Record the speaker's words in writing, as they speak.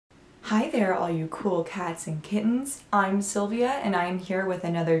Hi there, all you cool cats and kittens. I'm Sylvia, and I'm here with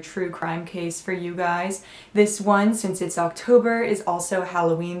another true crime case for you guys. This one, since it's October, is also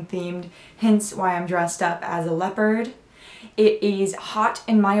Halloween themed, hence why I'm dressed up as a leopard. It is hot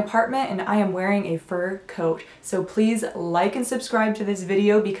in my apartment and I am wearing a fur coat. So please like and subscribe to this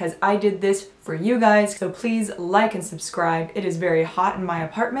video because I did this for you guys. So please like and subscribe. It is very hot in my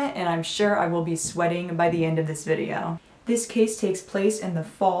apartment and I'm sure I will be sweating by the end of this video. This case takes place in the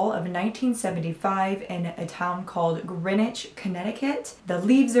fall of 1975 in a town called Greenwich, Connecticut. The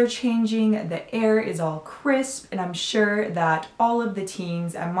leaves are changing, the air is all crisp, and I'm sure that all of the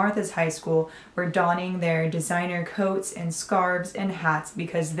teens at Martha's high school were donning their designer coats and scarves and hats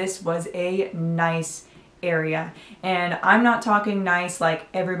because this was a nice area. And I'm not talking nice like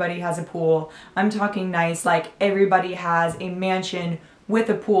everybody has a pool. I'm talking nice like everybody has a mansion with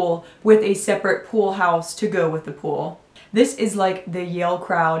a pool with a separate pool house to go with the pool. This is like the Yale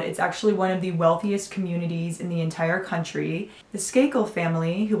crowd. It's actually one of the wealthiest communities in the entire country. The Skakel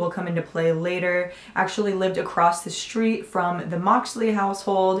family, who will come into play later, actually lived across the street from the Moxley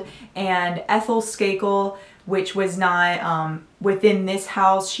household, and Ethel Skakel, which was not within this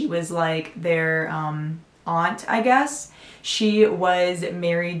house, she was like their aunt, I guess. She was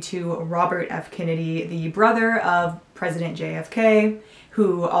married to Robert F. Kennedy, the brother of President JFK,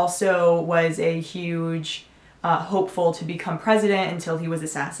 who also was a huge hopeful to become president until he was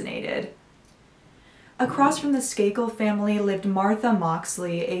assassinated. Across from the Skakel family lived Martha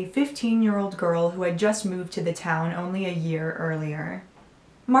Moxley, a 15-year-old girl who had just moved to the town only a year earlier.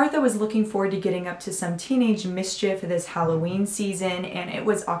 Martha was looking forward to getting up to some teenage mischief this Halloween season, and it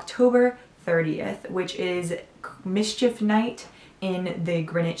was October 30th, which is mischief night in the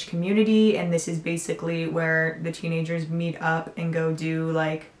Greenwich community, and this is basically where the teenagers meet up and go do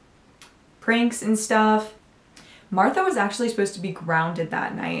like pranks and stuff. Martha was actually supposed to be grounded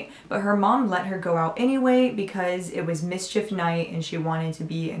that night, but her mom let her go out anyway because it was mischief night and she wanted to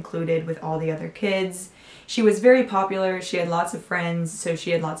be included with all the other kids. She was very popular, she had lots of friends, so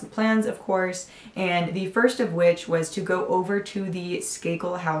she had lots of plans, of course, and the first of which was to go over to the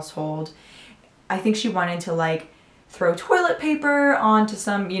Skakel household. I think she wanted to like throw toilet paper onto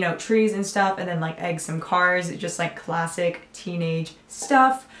some, trees and stuff, and then like egg some cars, just like classic teenage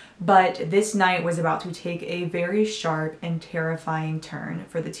stuff. But this night was about to take a very sharp and terrifying turn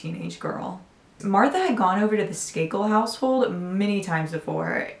for the teenage girl. Martha had gone over to the Skakel household many times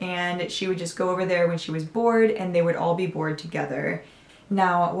before, and she would just go over there when she was bored, and they would all be bored together.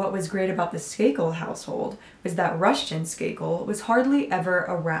 Now, what was great about the Skakel household was that Rushton Skakel was hardly ever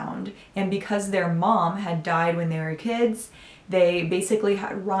around, and because their mom had died when they were kids, they basically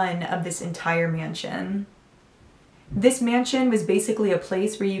had run of this entire mansion. This mansion was basically a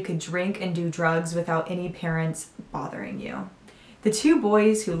place where you could drink and do drugs without any parents bothering you. The two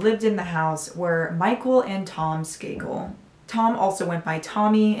boys who lived in the house were Michael and Tom Skakel. Tom also went by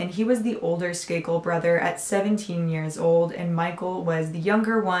Tommy, and he was the older Skakel brother at 17 years old, and Michael was the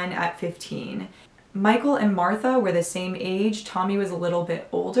younger one at 15. Michael and Martha were the same age. Tommy was a little bit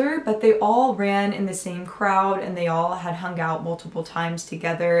older, but they all ran in the same crowd and they all had hung out multiple times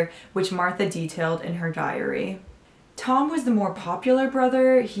together, which Martha detailed in her diary. Tom was the more popular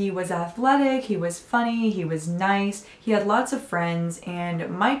brother. He was athletic, he was funny, he was nice, he had lots of friends,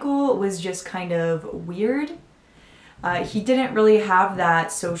 and Michael was just kind of weird. He didn't really have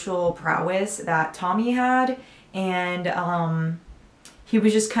that social prowess that Tommy had, and he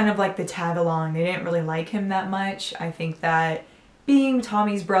was just kind of like the tag-along. They didn't really like him that much. I think that being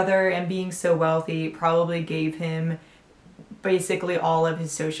Tommy's brother and being so wealthy probably gave him basically all of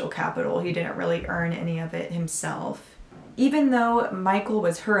his social capital. He didn't really earn any of it himself. Even though Michael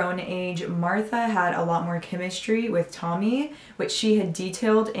was her own age, Martha had a lot more chemistry with Tommy, which she had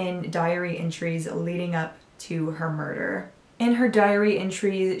detailed in diary entries leading up to her murder. In her diary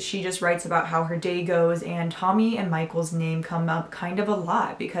entries, she just writes about how her day goes, and Tommy and Michael's name come up kind of a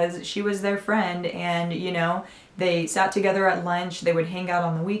lot because she was their friend, and they sat together at lunch, they would hang out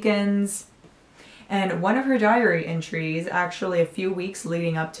on the weekends. And one of her diary entries, actually a few weeks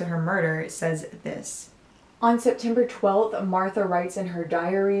leading up to her murder, says this. On September 12th, Martha writes in her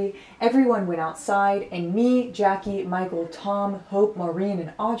diary, everyone went outside, and me, Jackie, Michael, Tom, Hope, Maureen,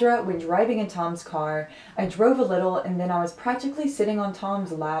 and Audra went driving in Tom's car. I drove a little, and then I was practically sitting on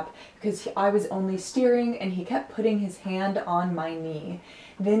Tom's lap because I was only steering, and he kept putting his hand on my knee.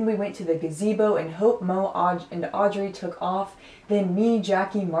 Then we went to the gazebo, and Hope, Mo, and Audrey took off. Then me,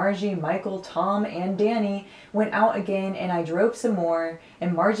 Jackie, Margie, Michael, Tom, and Danny went out again, and I drove some more,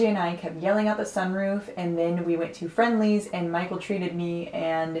 and Margie and I kept yelling out the sunroof, and then we went to Friendly's, and Michael treated me,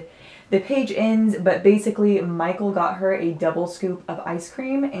 and The page ends, but basically Michael got her a double scoop of ice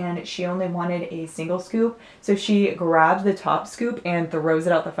cream and she only wanted a single scoop. So she grabs the top scoop and throws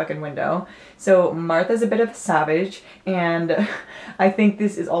it out the fucking window. So Martha's a bit of a savage, and I think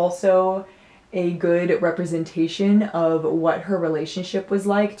this is also a good representation of what her relationship was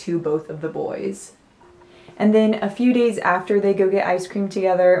like to both of the boys. And then a few days after they go get ice cream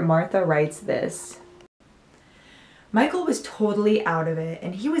together, Martha writes this. Michael was totally out of it,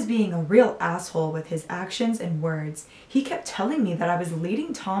 and he was being a real asshole with his actions and words. He kept telling me that I was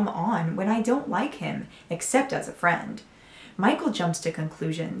leading Tom on when I don't like him, except as a friend. Michael jumps to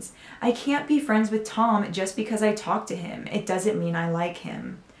conclusions. I can't be friends with Tom just because I talk to him. It doesn't mean I like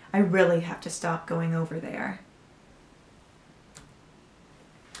him. I really have to stop going over there.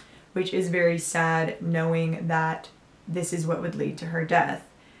 Which is very sad, knowing that this is what would lead to her death.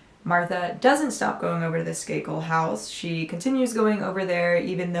 Martha doesn't stop going over to the Skakel house. She continues going over there,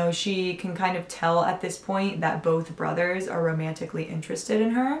 even though she can kind of tell at this point that both brothers are romantically interested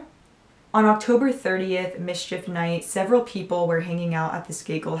in her. On October 30th, Mischief Night, several people were hanging out at the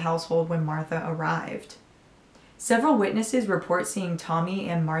Skakel household when Martha arrived. Several witnesses report seeing Tommy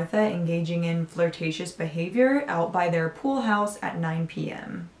and Martha engaging in flirtatious behavior out by their pool house at 9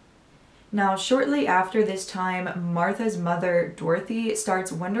 p.m. Now, shortly after this time, Martha's mother, Dorothy,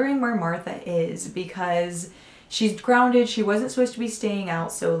 starts wondering where Martha is because she's grounded. She wasn't supposed to be staying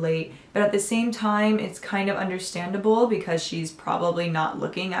out so late, but at the same time, it's kind of understandable because she's probably not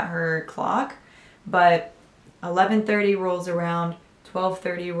looking at her clock. But 11:30 rolls around,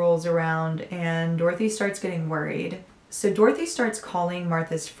 12:30 rolls around, and Dorothy starts getting worried. So Dorothy starts calling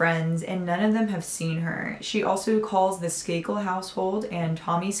Martha's friends, and none of them have seen her. She also calls the Skakel household, and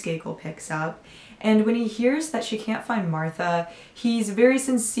Tommy Skakel picks up. And when he hears that she can't find Martha, he's very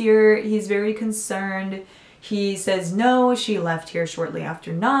sincere, he's very concerned. He says, no, she left here shortly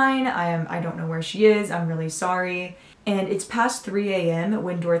after 9. I don't know where she is. I'm really sorry. And it's past 3 a.m.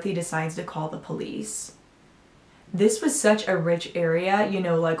 when Dorothy decides to call the police. This was such a rich area, you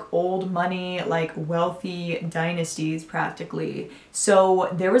know, like old money, like wealthy dynasties practically. So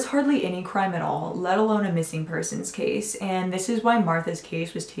there was hardly any crime at all, let alone a missing persons case. And this is why Martha's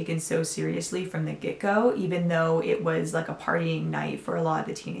case was taken so seriously from the get-go, even though it was like a partying night for a lot of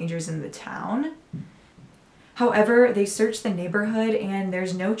the teenagers in the town. However, they search the neighborhood and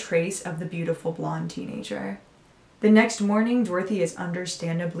there's no trace of the beautiful blonde teenager. The next morning, Dorothy is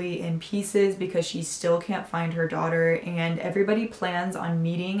understandably in pieces because she still can't find her daughter, and everybody plans on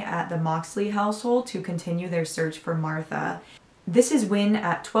meeting at the Moxley household to continue their search for Martha. This is when,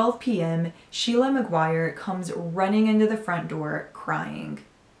 at 12 p.m., Sheila McGuire comes running into the front door, crying.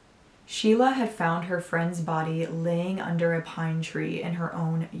 Sheila had found her friend's body laying under a pine tree in her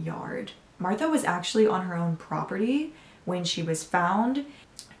own yard. Martha was actually on her own property when she was found.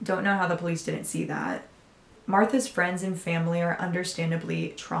 Don't know how the police didn't see that. Martha's friends and family are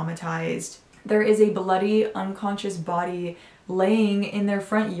understandably traumatized. There is a bloody, unconscious body laying in their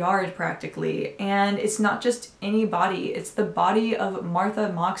front yard practically, and it's not just any body, it's the body of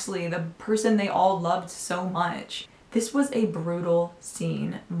Martha Moxley, the person they all loved so much. This was a brutal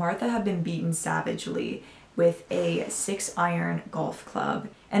scene. Martha had been beaten savagely with a 6-iron golf club,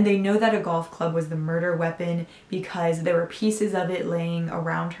 and they know that a golf club was the murder weapon because there were pieces of it laying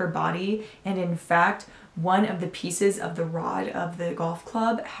around her body, and in fact, one of the pieces of the rod of the golf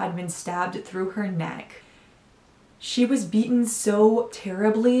club had been stabbed through her neck. She was beaten so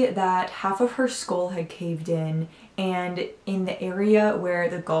terribly that half of her skull had caved in, and in the area where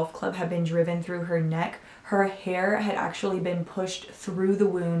the golf club had been driven through her neck, her hair had actually been pushed through the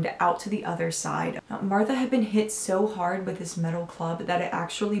wound out to the other side. Now, Martha had been hit so hard with this metal club that it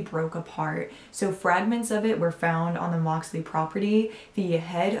actually broke apart. So fragments of it were found on the Moxley property. The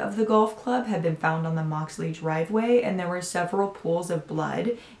head of the golf club had been found on the Moxley driveway, and there were several pools of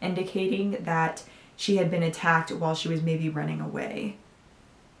blood indicating that she had been attacked while she was maybe running away.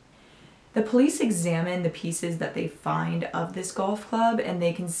 The police examine the pieces that they find of this golf club, and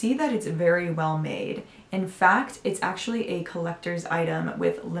they can see that it's very well made. In fact, it's actually a collector's item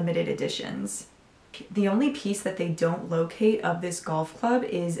with limited editions. The only piece that they don't locate of this golf club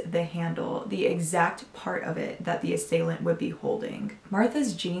is the handle, the exact part of it that the assailant would be holding.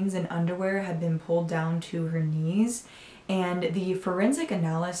 Martha's jeans and underwear had been pulled down to her knees, and the forensic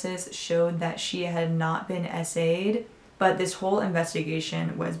analysis showed that she had not been SA'd, but this whole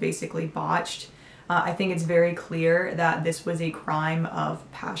investigation was basically botched. I think it's very clear that this was a crime of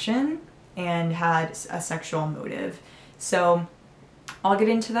passion and had a sexual motive. So I'll get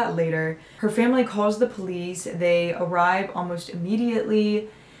into that later. Her family calls the police. They arrive almost immediately.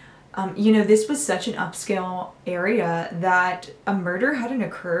 You know, this was such an upscale area that a murder hadn't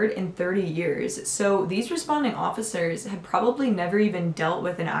occurred in 30 years. So these responding officers had probably never even dealt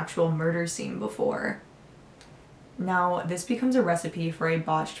with an actual murder scene before. Now, this becomes a recipe for a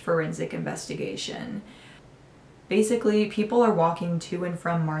botched forensic investigation. Basically, people are walking to and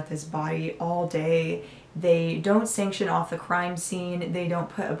from Martha's body all day. They don't sanction off the crime scene. They don't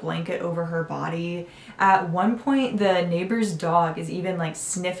put a blanket over her body. At one point, the neighbor's dog is even like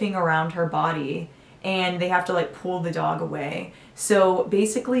sniffing around her body, and they have to like pull the dog away. So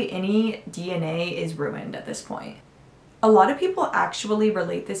basically, any DNA is ruined at this point. A lot of people actually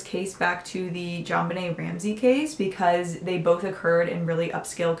relate this case back to the JonBenet Ramsey case because they both occurred in really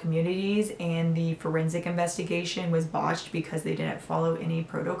upscale communities and the forensic investigation was botched because they didn't follow any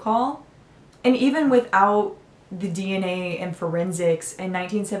protocol. And even without the DNA and forensics, in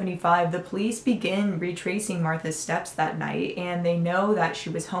 1975, the police begin retracing Martha's steps that night, and they know that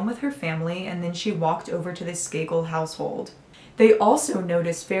she was home with her family and then she walked over to the Skakel household. They also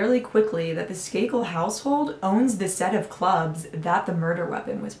notice fairly quickly that the Skakel household owns the set of clubs that the murder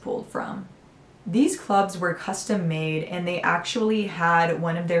weapon was pulled from. These clubs were custom made and they actually had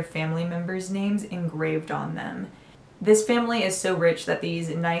one of their family members' names engraved on them. This family is so rich that these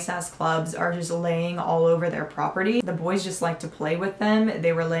nice-ass clubs are just laying all over their property. The boys just like to play with them.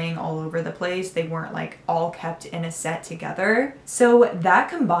 They were laying all over the place. They weren't like all kept in a set together. So that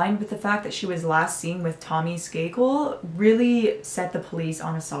combined with the fact that she was last seen with Tommy Skakel really set the police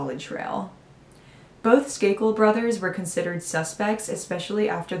on a solid trail. Both Skakel brothers were considered suspects, especially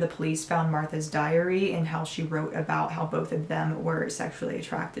after the police found Martha's diary and how she wrote about how both of them were sexually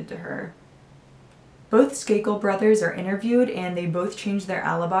attracted to her. Both Skakel brothers are interviewed and they both changed their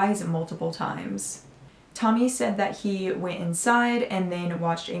alibis multiple times. Tommy said that he went inside and then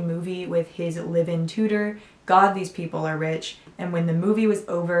watched a movie with his live-in tutor. God, these people are rich. And when the movie was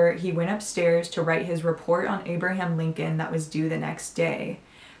over, he went upstairs to write his report on Abraham Lincoln that was due the next day.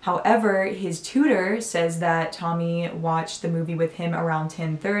 However, his tutor says that Tommy watched the movie with him around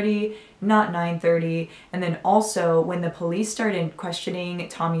 10:30, not 9:30, and then also when the police started questioning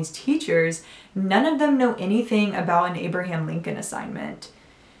Tommy's teachers, none of them know anything about an Abraham Lincoln assignment.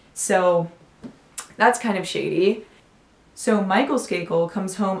 So that's kind of shady. So Michael Skakel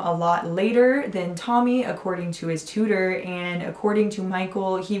comes home a lot later than Tommy, according to his tutor, and according to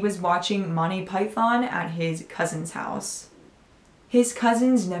Michael, he was watching Monty Python at his cousin's house. His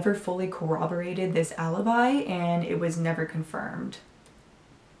cousins never fully corroborated this alibi, and it was never confirmed.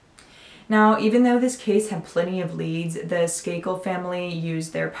 Now, even though this case had plenty of leads, the Skakel family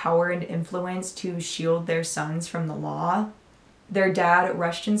used their power and influence to shield their sons from the law. Their dad,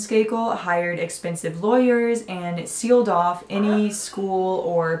 Rushton Skakel, hired expensive lawyers and sealed off any school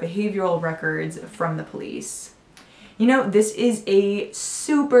or behavioral records from the police. You know, this is a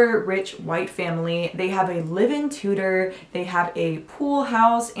super rich white family. They have a live-in tutor, they have a pool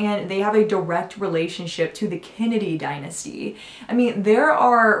house, and they have a direct relationship to the Kennedy dynasty. I mean, there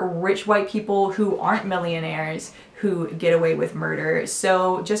are rich white people who aren't millionaires who get away with murder.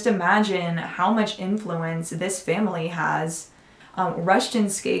 So just imagine how much influence this family has. Rushton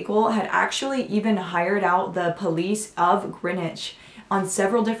Skakel had actually even hired out the police of Greenwich on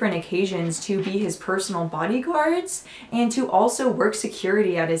several different occasions to be his personal bodyguards and to also work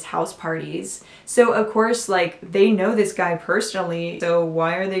security at his house parties. So of course, like, they know this guy personally, so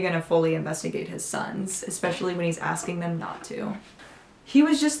why are they gonna fully investigate his sons, especially when he's asking them not to? He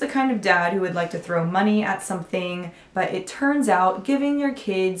was just the kind of dad who would like to throw money at something, but it turns out giving your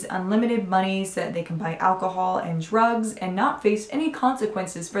kids unlimited money so that they can buy alcohol and drugs and not face any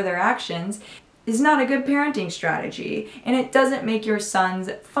consequences for their actions is not a good parenting strategy, and it doesn't make your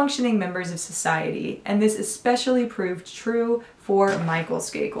sons functioning members of society, and this especially proved true for Michael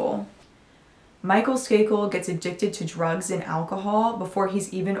Skakel. Michael Skakel gets addicted to drugs and alcohol before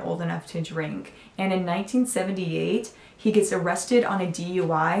he's even old enough to drink, and in 1978, he gets arrested on a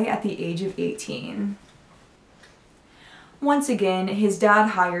DUI at the age of 18. Once again, his dad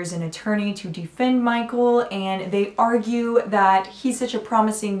hires an attorney to defend Michael, and they argue that he's such a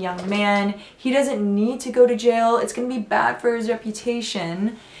promising young man, he doesn't need to go to jail, it's going to be bad for his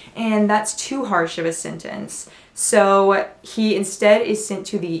reputation, and that's too harsh of a sentence. So he instead is sent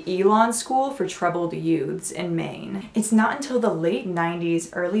to the Elon School for Troubled Youths in Maine. It's not until the late 90s,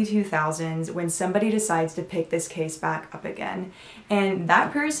 early 2000s when somebody decides to pick this case back up again. And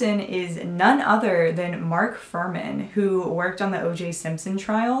that person is none other than Mark Fuhrman, who worked on the O.J. Simpson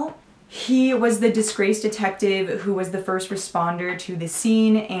trial. He was the disgraced detective who was the first responder to the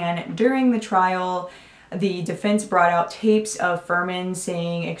scene, and during the trial, the defense brought out tapes of Fuhrman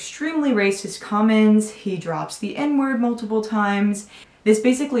saying extremely racist comments. He drops the N-word multiple times. This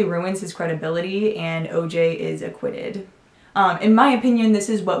basically ruins his credibility, and OJ is acquitted. In my opinion, this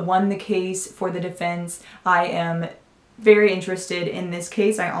is what won the case for the defense. I am very interested in this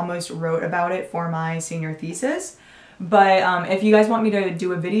case. I almost wrote about it for my senior thesis. But if you guys want me to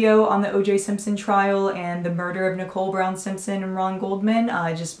do a video on the O.J. Simpson trial and the murder of Nicole Brown Simpson and Ron Goldman,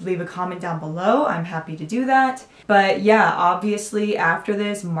 just leave a comment down below. I'm happy to do that. But yeah, obviously after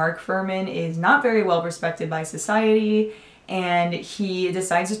this, Mark Fuhrman is not very well respected by society, and he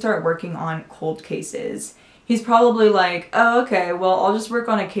decides to start working on cold cases. He's probably like, oh, okay, well, I'll just work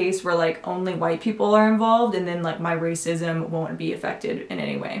on a case where like only white people are involved, and then like my racism won't be affected in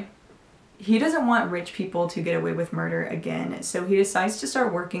any way. He doesn't want rich people to get away with murder again, so he decides to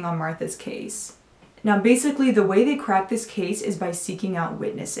start working on Martha's case. Now basically the way they crack this case is by seeking out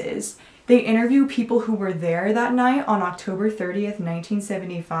witnesses. They interview people who were there that night on October 30th,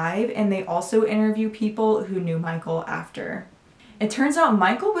 1975, and they also interview people who knew Michael after. It turns out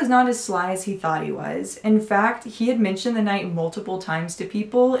Michael was not as sly as he thought he was. In fact, he had mentioned the night multiple times to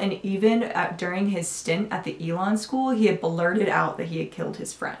people, and even during his stint at the Elon school, he had blurted out that he had killed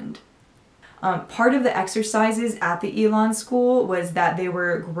his friend. Part of the exercises at the Elon school was that they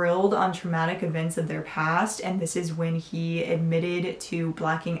were grilled on traumatic events of their past, and this is when he admitted to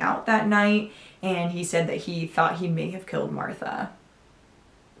blacking out that night, and he said that he thought he may have killed Martha.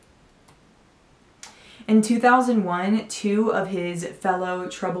 In 2001, 2 of his fellow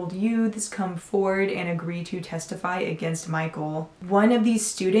troubled youths come forward and agree to testify against Michael. One of these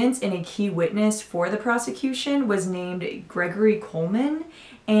students and a key witness for the prosecution was named Gregory Coleman,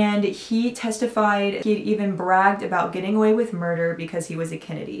 and he testified he had even bragged about getting away with murder because he was a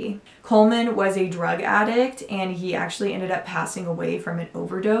Kennedy. Coleman was a drug addict, and he actually ended up passing away from an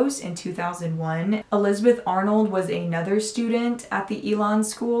overdose in 2001. Elizabeth Arnold was another student at the Elon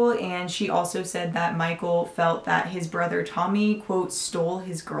school, and she also said that Michael felt that his brother Tommy, quote, stole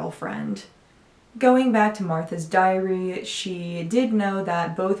his girlfriend. Going back to Martha's diary, she did know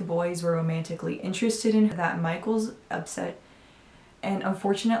that both boys were romantically interested in her, that Michael's upset. And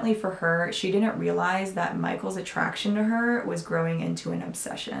unfortunately for her, she didn't realize that Michael's attraction to her was growing into an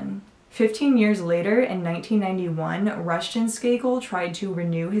obsession. 15 years later, in 1991, Rushton Skakel tried to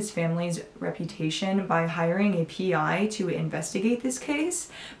renew his family's reputation by hiring a PI to investigate this case,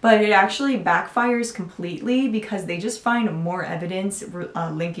 but it actually backfires completely because they just find more evidence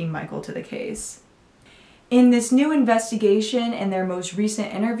linking Michael to the case. In this new investigation and their most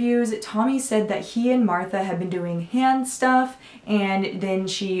recent interviews, Tommy said that he and Martha had been doing hand stuff, and then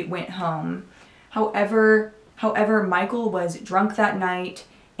she went home. However, Michael was drunk that night,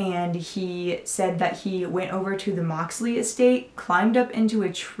 and he said that he went over to the Moxley estate, climbed up into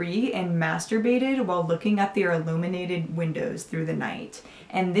a tree, and masturbated while looking at their illuminated windows through the night.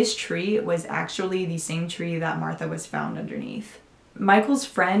 And this tree was actually the same tree that Martha was found underneath. Michael's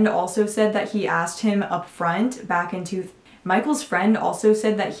friend also said that he asked him up front Michael's friend also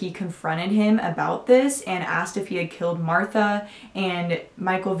said that he confronted him about this and asked if he had killed Martha, and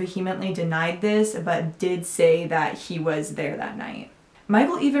Michael vehemently denied this, but did say that he was there that night.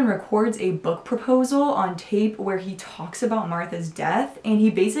 Michael even records a book proposal on tape where he talks about Martha's death, and he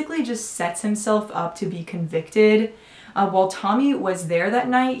basically just sets himself up to be convicted. While Tommy was there that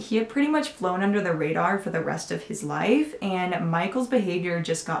night, he had pretty much flown under the radar for the rest of his life, and Michael's behavior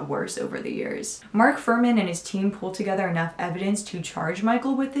just got worse over the years. Mark Fuhrman and his team pulled together enough evidence to charge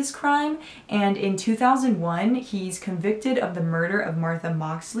Michael with this crime, and in 2001, he's convicted of the murder of Martha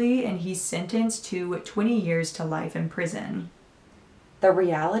Moxley, and he's sentenced to 20 years to life in prison. The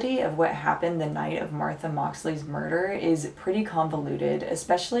reality of what happened the night of Martha Moxley's murder is pretty convoluted,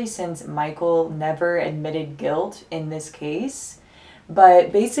 especially since Michael never admitted guilt in this case.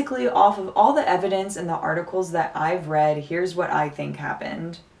 But basically, off of all the evidence and the articles that I've read, here's what I think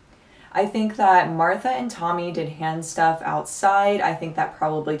happened. I think that Martha and Tommy did hand stuff outside. I think that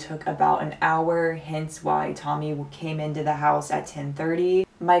probably took about an hour, hence why Tommy came into the house at 10:30.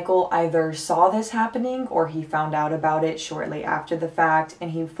 Michael either saw this happening or he found out about it shortly after the fact,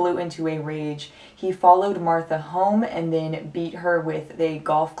 and he flew into a rage. He followed Martha home and then beat her with a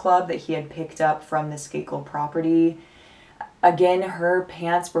golf club that he had picked up from the Skakel property. Again, her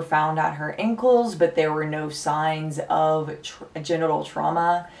pants were found at her ankles, but there were no signs of genital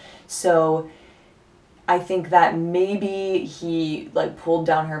trauma. So I think that maybe he pulled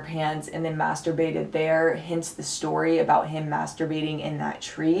down her pants and then masturbated there, hence the story about him masturbating in that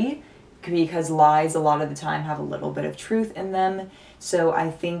tree, because lies a lot of the time have a little bit of truth in them. So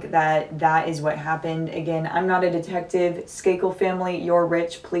I think that that is what happened. Again, I'm not a detective. Skakel family, you're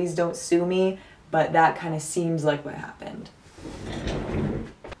rich, please don't sue me, but that kind of seems like what happened.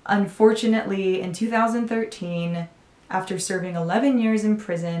 Unfortunately, in 2013, After serving 11 years in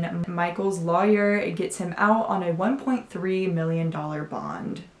prison, Michael's lawyer gets him out on a $1.3 million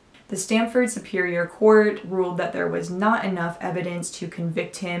bond. The Stamford Superior Court ruled that there was not enough evidence to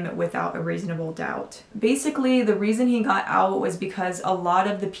convict him without a reasonable doubt. Basically, the reason he got out was because a lot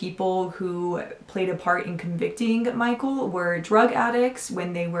of the people who played a part in convicting Michael were drug addicts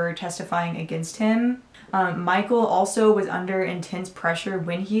when they were testifying against him. Michael also was under intense pressure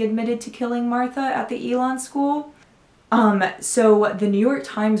when he admitted to killing Martha at the Elon school. So the New York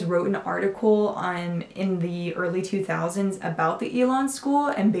Times wrote an article in the early 2000s about the Elon school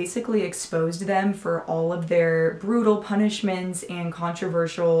and basically exposed them for all of their brutal punishments and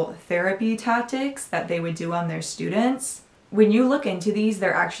controversial therapy tactics that they would do on their students. When you look into these,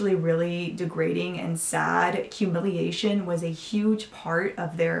 they're actually really degrading and sad. Humiliation was a huge part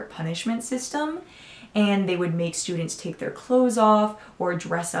of their punishment system, and they would make students take their clothes off or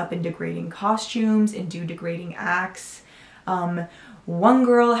dress up in degrading costumes and do degrading acts. One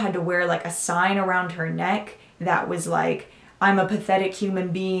girl had to wear like a sign around her neck that was like, I'm a pathetic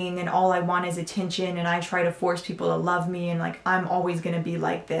human being and all I want is attention and I try to force people to love me and like I'm always gonna be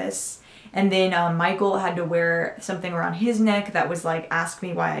like this. And then Michael had to wear something around his neck that was like, ask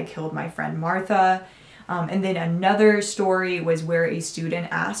me why I killed my friend Martha. And then another story was where a student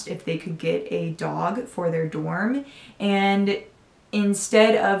asked if they could get a dog for their dorm, and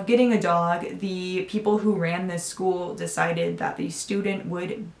instead of getting a dog, the people who ran this school decided that the student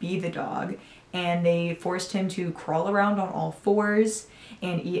would be the dog, and they forced him to crawl around on all fours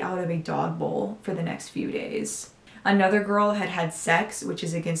and eat out of a dog bowl for the next few days. Another girl had had sex, which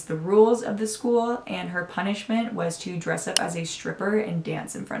is against the rules of the school, and her punishment was to dress up as a stripper and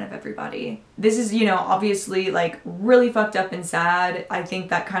dance in front of everybody. This is, you know, obviously like really fucked up and sad. I think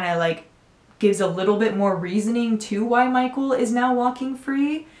that kind of like gives a little bit more reasoning to why Michael is now walking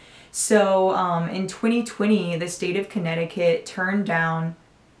free. So in 2020, the state of Connecticut turned down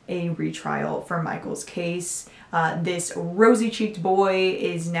a retrial for Michael's case. This rosy-cheeked boy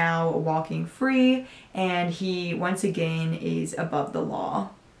is now walking free, and he once again is above the law.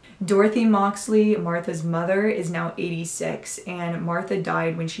 Dorothy Moxley, Martha's mother, is now 86, and Martha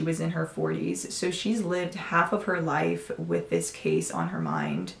died when she was in her 40s, so she's lived half of her life with this case on her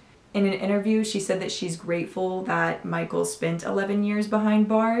mind. In an interview, she said that she's grateful that Michael spent 11 years behind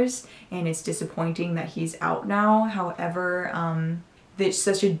bars, and it's disappointing that he's out now. However, there's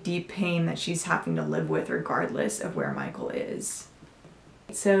such a deep pain that she's having to live with regardless of where Michael is.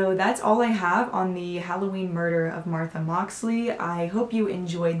 So that's all I have on the Halloween murder of Martha Moxley. I hope you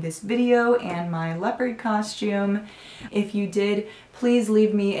enjoyed this video and my leopard costume. If you did, please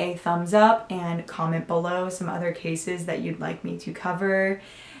leave me a thumbs up and comment below some other cases that you'd like me to cover.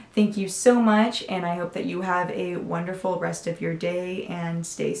 Thank you so much, and I hope that you have a wonderful rest of your day and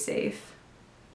stay safe.